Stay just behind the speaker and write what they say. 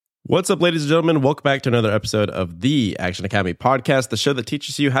What's up, ladies and gentlemen? Welcome back to another episode of the Action Academy podcast, the show that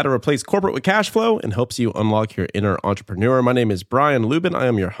teaches you how to replace corporate with cash flow and helps you unlock your inner entrepreneur. My name is Brian Lubin. I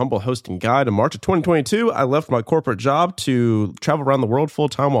am your humble host and guide. In March of 2022, I left my corporate job to travel around the world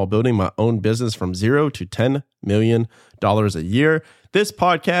full-time while building my own business from $0 to $10 million a year. This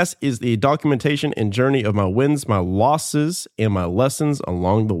podcast is the documentation and journey of my wins, my losses, and my lessons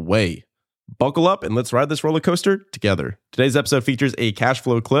along the way. Buckle up and let's ride this roller coaster together. Today's episode features a cash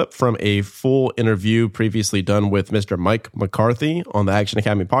flow clip from a full interview previously done with Mr. Mike McCarthy on the Action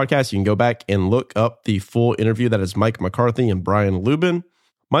Academy podcast. You can go back and look up the full interview. That is Mike McCarthy and Brian Lubin.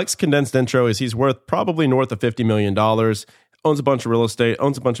 Mike's condensed intro is he's worth probably north of $50 million, owns a bunch of real estate,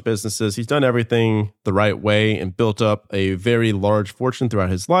 owns a bunch of businesses. He's done everything the right way and built up a very large fortune throughout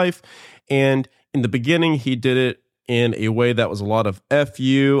his life. And in the beginning, he did it in a way that was a lot of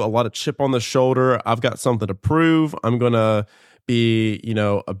FU, a lot of chip on the shoulder. I've got something to prove. I'm going to be,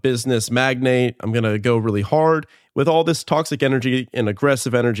 a business magnate. I'm going to go really hard with all this toxic energy and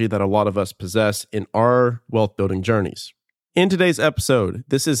aggressive energy that a lot of us possess in our wealth building journeys. In today's episode,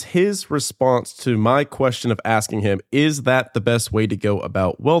 this is his response to my question of asking him, is that the best way to go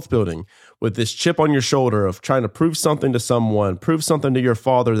about wealth building? With this chip on your shoulder of trying to prove something to someone, prove something to your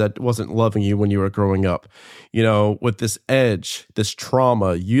father that wasn't loving you when you were growing up, with this edge, this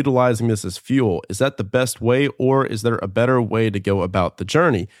trauma, utilizing this as fuel, is that the best way, or is there a better way to go about the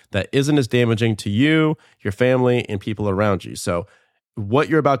journey that isn't as damaging to you, your family, and people around you? So what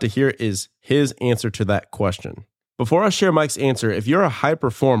you're about to hear is his answer to that question. Before I share Mike's answer, if you're a high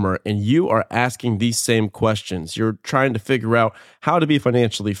performer and you are asking these same questions, you're trying to figure out how to be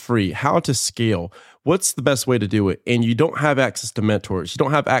financially free, how to scale, what's the best way to do it, and you don't have access to mentors, you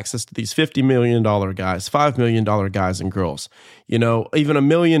don't have access to these $50 million guys, $5 million guys and girls, even $1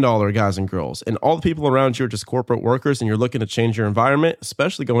 million guys and girls, and all the people around you are just corporate workers and you're looking to change your environment,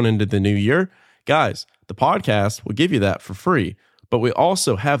 especially going into the new year, guys, the podcast will give you that for free. But we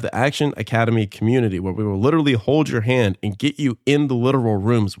also have the Action Academy community where we will literally hold your hand and get you in the literal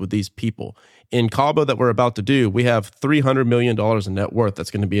rooms with these people. In Cabo that we're about to do, we have $300 million in net worth that's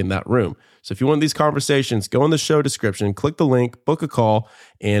going to be in that room. So if you want these conversations, go in the show description, click the link, book a call,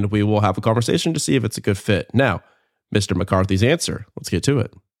 and we will have a conversation to see if it's a good fit. Now, Mr. McCarthy's answer. Let's get to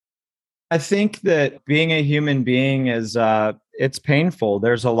it. I think that being a human being is, it's painful.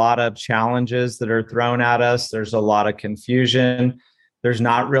 There's a lot of challenges that are thrown at us. There's a lot of confusion. There's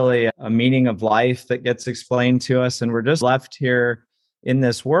not really a meaning of life that gets explained to us. And we're just left here in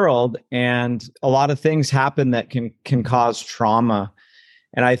this world. And a lot of things happen that can cause trauma.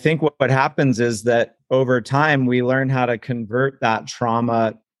 And I think what happens is that over time, we learn how to convert that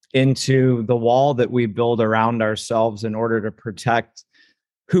trauma into the wall that we build around ourselves in order to protect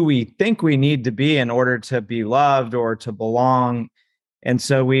who we think we need to be in order to be loved or to belong. And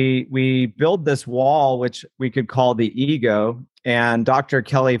so we build this wall, which we could call the ego. And Dr.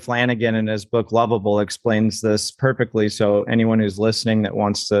 Kelly Flanagan in his book, Lovable, explains this perfectly. So anyone who's listening that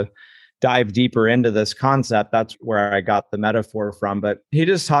wants to dive deeper into this concept, that's where I got the metaphor from. But he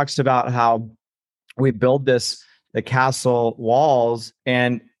just talks about how we build the castle walls,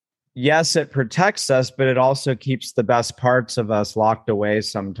 and yes, it protects us, but it also keeps the best parts of us locked away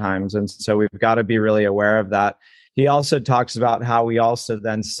sometimes. And so we've got to be really aware of that. He also talks about how we also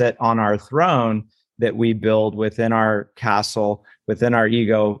then sit on our throne that we build within our castle, within our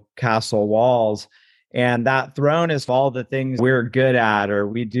ego castle walls. And that throne is all the things we're good at, or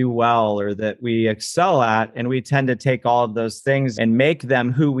we do well, or that we excel at. And we tend to take all of those things and make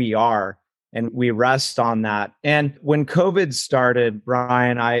them who we are. And we rest on that. And when COVID started,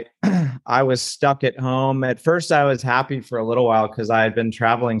 Brian, I was stuck at home. At first, I was happy for a little while because I had been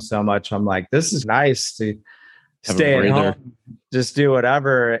traveling so much. I'm like, this is nice to stay at home, just do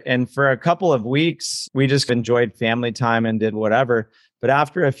whatever. And for a couple of weeks, we just enjoyed family time and did whatever. But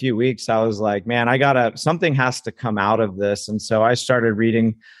after a few weeks, I was like, man, something has to come out of this. And so I started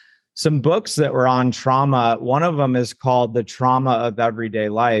reading some books that were on trauma. One of them is called The Trauma of Everyday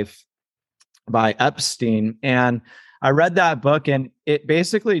Life by Epstein. And I read that book, and it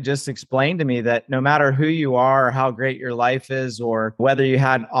basically just explained to me that no matter who you are, or how great your life is, or whether you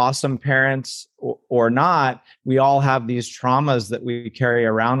had awesome parents or not, we all have these traumas that we carry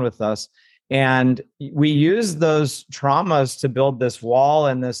around with us. And we use those traumas to build this wall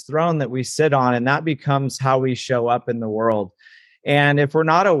and this throne that we sit on, and that becomes how we show up in the world. And if we're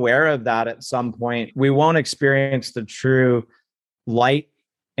not aware of that at some point, we won't experience the true light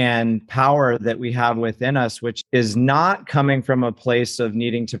and power that we have within us, which is not coming from a place of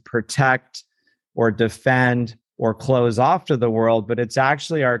needing to protect or defend or close off to the world, but it's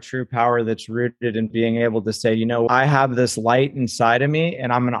actually our true power that's rooted in being able to say, I have this light inside of me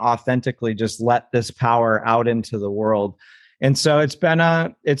and I'm going to authentically just let this power out into the world. And so it's been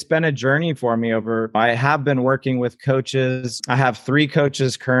a journey for me I have been working with coaches. I have 3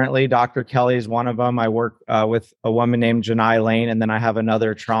 coaches currently. Dr. Kelly is one of them. I work with a woman named Janai Lane, and then I have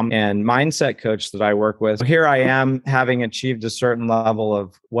another trauma and mindset coach that I work with. Here I am, having achieved a certain level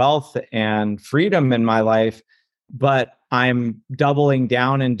of wealth and freedom in my life, but I'm doubling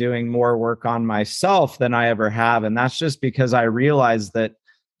down and doing more work on myself than I ever have. And that's just because I realized that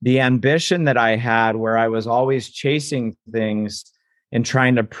the ambition that I had, where I was always chasing things and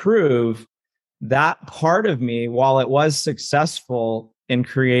trying to prove, that part of me, while it was successful in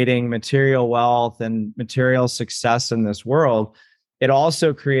creating material wealth and material success in this world, it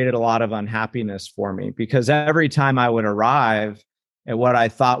also created a lot of unhappiness for me, because every time I would arrive at what I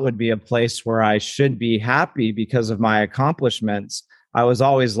thought would be a place where I should be happy because of my accomplishments, I was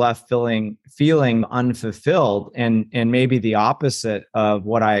always left feeling unfulfilled and maybe the opposite of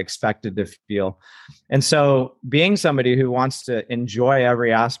what I expected to feel. And so being somebody who wants to enjoy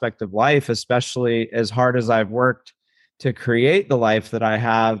every aspect of life, especially as hard as I've worked to create the life that I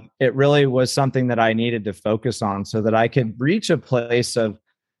have, it really was something that I needed to focus on so that I could reach a place of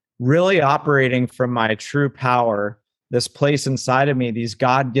really operating from my true power, this place inside of me, these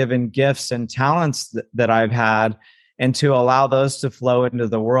God-given gifts and talents that I've had, and to allow those to flow into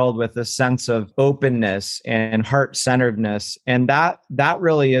the world with a sense of openness and heart-centeredness. And that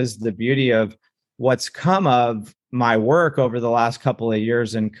really is the beauty of what's come of my work over the last couple of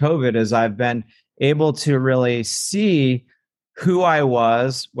years in COVID, is I've been able to really see who I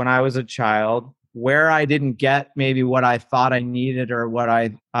was when I was a child, where I didn't get maybe what I thought I needed or what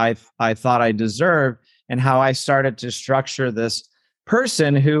I thought I deserved, and how I started to structure this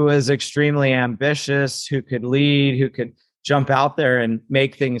person who was extremely ambitious, who could lead, who could jump out there and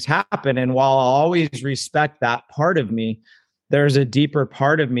make things happen. And while I'll always respect that part of me, there's a deeper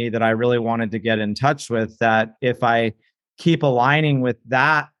part of me that I really wanted to get in touch with, that if I keep aligning with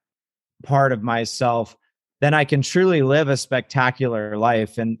that part of myself, then I can truly live a spectacular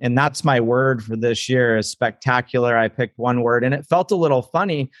life. And that's my word for this year, is spectacular. I picked one word and it felt a little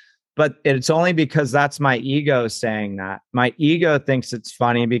funny, but it's only because that's my ego saying that. My ego thinks it's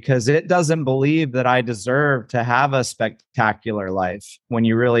funny because it doesn't believe that I deserve to have a spectacular life when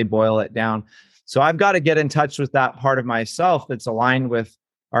you really boil it down. So I've got to get in touch with that part of myself that's aligned with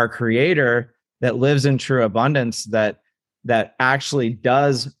our Creator, that lives in true abundance, that actually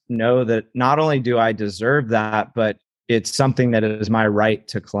does know that not only do I deserve that, but it's something that is my right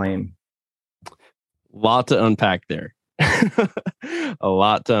to claim. Lot to unpack there. A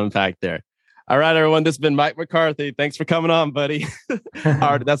lot to unpack there. All right, everyone. This has been Mike McCarthy. Thanks for coming on, buddy.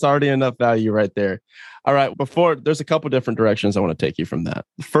 That's already enough value right there. All right. There's a couple different directions I want to take you from that.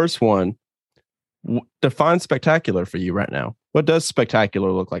 The first one, define spectacular for you right now. What does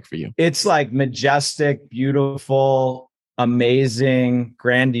spectacular look like for you? It's like majestic, beautiful, amazing,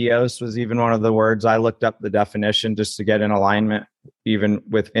 grandiose was even one of the words. I looked up the definition just to get in alignment, even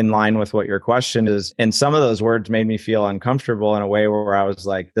in line with what your question is. And some of those words made me feel uncomfortable in a way where I was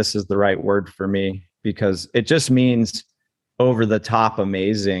like, this is the right word for me, because it just means over the top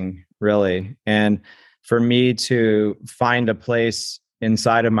amazing, really. And for me to find a place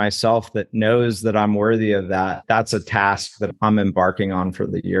inside of myself that knows that I'm worthy of that, that's a task that I'm embarking on for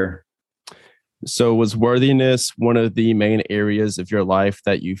the year. So was worthiness one of the main areas of your life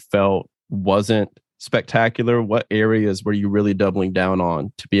that you felt wasn't spectacular? What areas were you really doubling down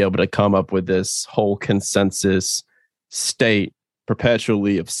on to be able to come up with this whole consensus state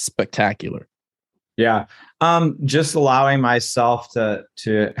perpetually of spectacular? Yeah. Just allowing myself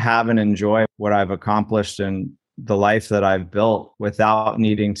to have and enjoy what I've accomplished and the life that I've built without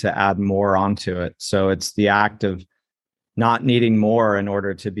needing to add more onto it. So it's the act of not needing more in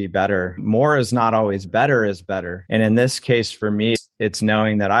order to be better. More is not always better is better. And in this case, for me, it's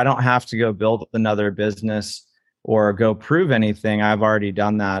knowing that I don't have to go build another business or go prove anything. I've already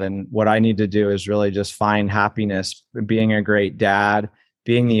done that. And what I need to do is really just find happiness, being a great dad,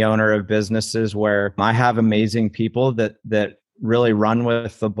 being the owner of businesses where I have amazing people that really run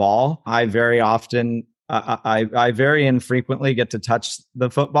with the ball. I very often I very infrequently get to touch the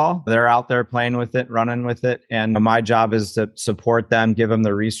football. They're out there playing with it, running with it. And my job is to support them, give them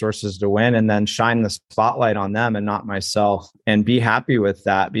the resources to win, and then shine the spotlight on them and not myself. And be happy with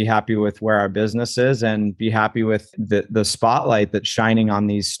that. Be happy with where our business is, and be happy with the spotlight that's shining on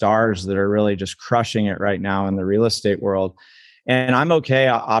these stars that are really just crushing it right now in the real estate world. And I'm okay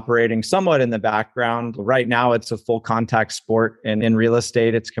operating somewhat in the background. Right now, it's a full contact sport. And in real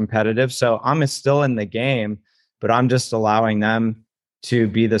estate, it's competitive. So I'm still in the game, but I'm just allowing them to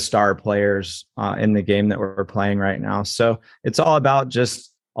be the star players in the game that we're playing right now. So it's all about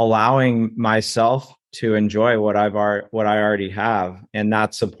just allowing myself to enjoy what I already have, and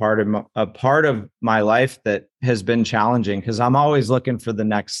that's a part of my life that has been challenging because I'm always looking for the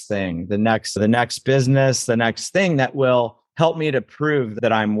next thing, the next business, the next thing that will help me to prove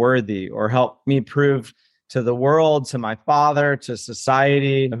that I'm worthy, or help me prove to the world, to my father, to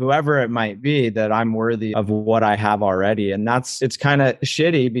society, whoever it might be, that I'm worthy of what I have already. And it's kind of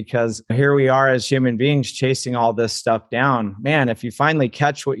shitty because here we are as human beings chasing all this stuff down. Man, if you finally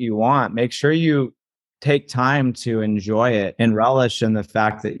catch what you want, make sure you take time to enjoy it and relish in the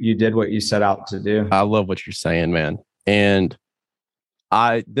fact that you did what you set out to do. I love what you're saying, man. And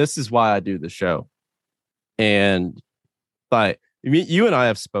this is why I do the show. And like, you and I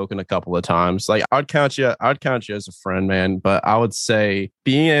have spoken a couple of times. Like, I'd count you as a friend, man. But I would say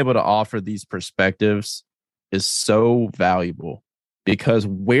being able to offer these perspectives is so valuable, because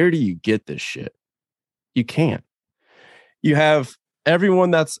where do you get this shit? You can't. You have everyone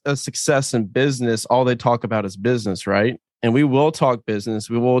that's a success in business, all they talk about is business, right? And we will talk business.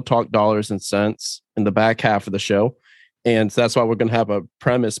 We will talk dollars and cents in the back half of the show. And that's why we're going to have a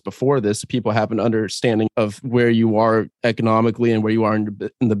premise before this, so people have an understanding of where you are economically and where you are in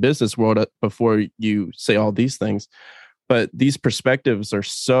the business world before you say all these things. But these perspectives are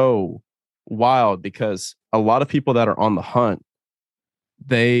so wild because a lot of people that are on the hunt,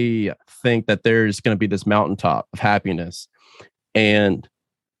 they think that there's going to be this mountaintop of happiness. And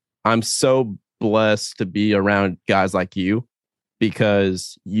I'm so blessed to be around guys like you,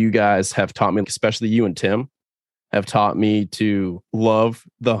 because you guys have taught me, especially you and Tim, have taught me to love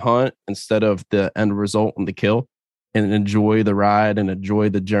the hunt instead of the end result and the kill, and enjoy the ride and enjoy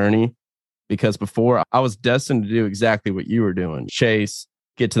the journey. Because before, I was destined to do exactly what you were doing. Chase,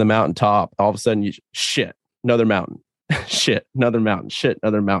 get to the mountaintop. All of a sudden, another mountain. Shit, another mountain. Shit,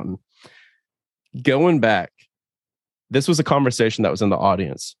 another mountain. Going back, this was a conversation that was in the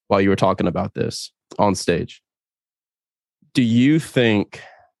audience while you were talking about this on stage. Do you think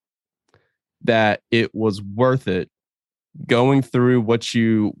that it was worth it going through what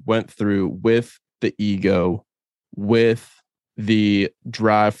you went through with the ego, with the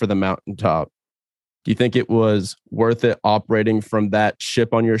drive for the mountaintop? Do you think it was worth it operating from that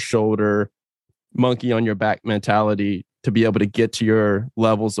chip on your shoulder, monkey on your back mentality to be able to get to your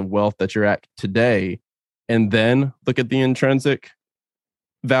levels of wealth that you're at today, and then look at the intrinsic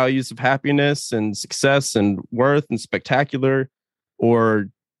values of happiness and success and worth and spectacular? Or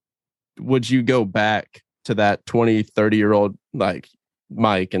would you go back to that 20, 30-year-old like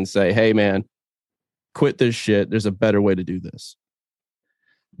Mike and say, hey, man, quit this shit. There's a better way to do this?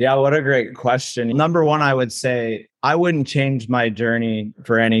 Yeah, what a great question. Number one, I would say I wouldn't change my journey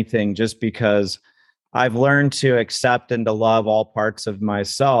for anything, just because I've learned to accept and to love all parts of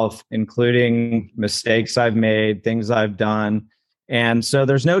myself, including mistakes I've made, things I've done. And so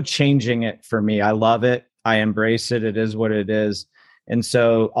there's no changing it for me. I love it. I embrace it. It is what it is. And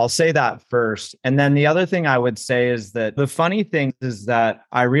so I'll say that first. And then the other thing I would say is that the funny thing is that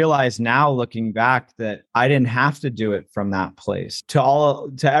I realize now, looking back, that I didn't have to do it from that place. To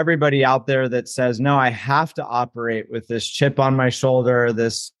everybody out there that says, no, I have to operate with this chip on my shoulder,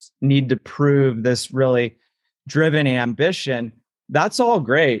 this need to prove, this really driven ambition, that's all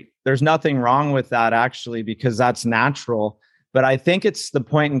great. There's nothing wrong with that, actually, because that's natural. But I think it's the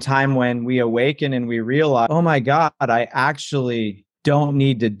point in time when we awaken and we realize, oh my God, I actually don't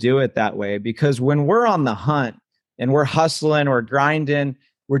need to do it that way. Because when we're on the hunt and we're hustling, we're grinding,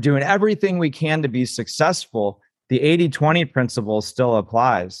 we're doing everything we can to be successful, the 80-20 principle still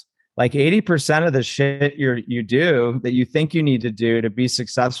applies. Like 80% of the shit you do that you think you need to do to be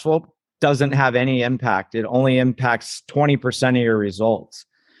successful doesn't have any impact. It only impacts 20% of your results.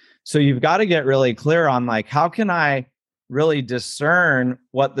 So you've got to get really clear on, like, how can I really discern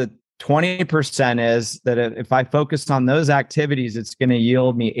what the 20% is, that if I focus on those activities, it's going to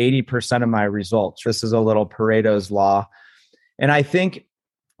yield me 80% of my results. This is a little Pareto's law. And I think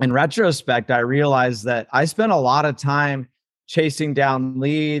in retrospect, I realized that I spent a lot of time chasing down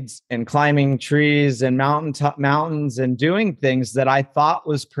leads and climbing trees and mountains and doing things that I thought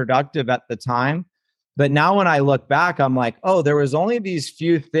was productive at the time. But now when I look back, I'm like, oh, there was only these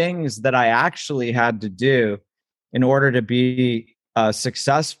few things that I actually had to do in order to be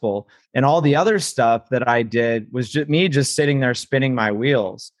successful. And all the other stuff that I did was just me just sitting there spinning my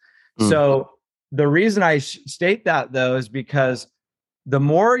wheels. So the reason I state that, though, is because the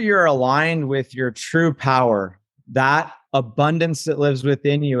more you're aligned with your true power, that abundance that lives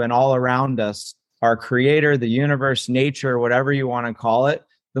within you and all around us, our creator, the universe, nature, whatever you want to call it,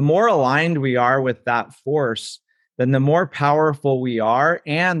 the more aligned we are with that force, then the more powerful we are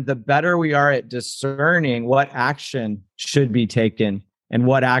and the better we are at discerning what action should be taken and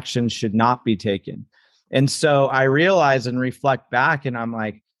what action should not be taken. And so I realize and reflect back and I'm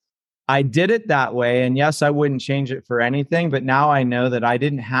like, I did it that way. And yes, I wouldn't change it for anything, but now I know that I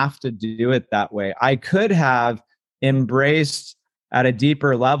didn't have to do it that way. I could have embraced at a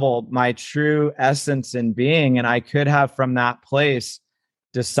deeper level my true essence and being, and I could have from that place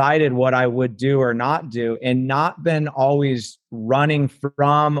decided what I would do or not do and not been always running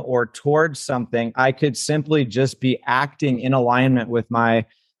from or towards something. I could simply just be acting in alignment with my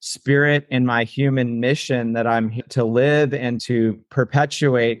spirit and my human mission that I'm here to live and to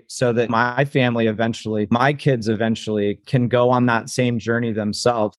perpetuate so that my family eventually, my kids eventually can go on that same journey themselves.